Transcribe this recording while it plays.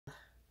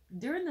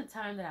During the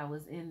time that I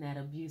was in that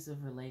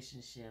abusive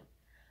relationship,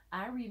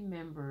 I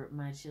remember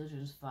my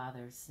children's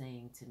father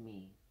saying to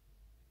me,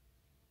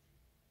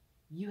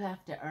 "You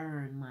have to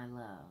earn my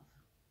love.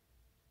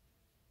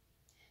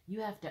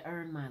 You have to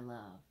earn my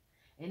love."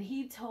 And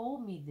he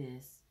told me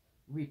this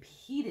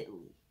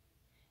repeatedly.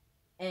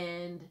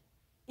 And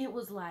it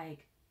was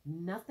like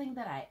nothing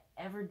that I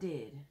ever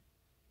did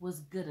was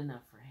good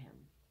enough for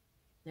him.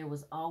 There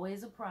was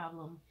always a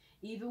problem,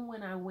 even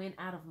when I went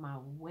out of my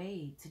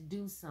way to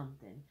do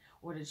something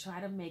or to try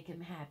to make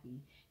him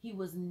happy. He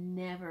was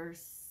never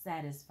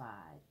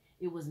satisfied.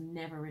 It was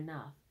never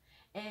enough.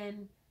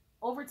 And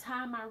over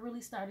time, I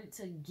really started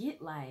to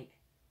get like,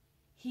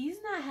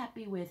 he's not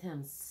happy with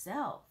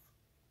himself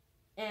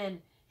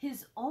and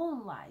his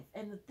own life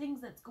and the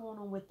things that's going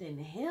on within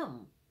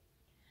him.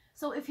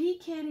 So if he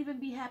can't even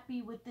be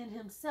happy within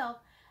himself,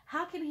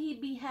 how can he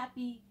be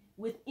happy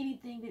with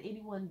anything that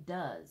anyone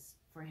does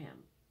for him?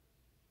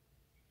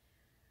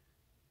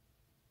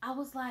 I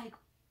was like,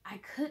 I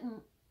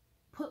couldn't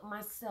put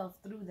myself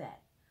through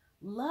that.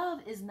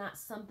 Love is not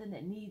something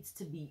that needs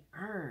to be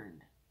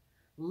earned.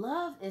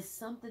 Love is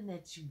something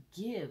that you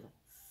give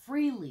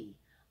freely,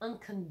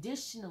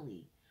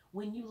 unconditionally.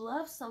 When you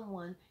love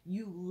someone,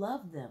 you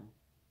love them.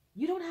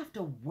 You don't have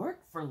to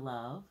work for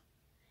love.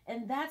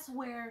 And that's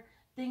where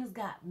things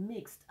got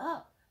mixed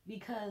up,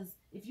 because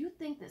if you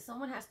think that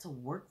someone has to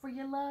work for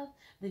your love,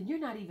 then you're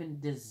not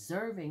even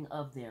deserving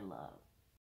of their love.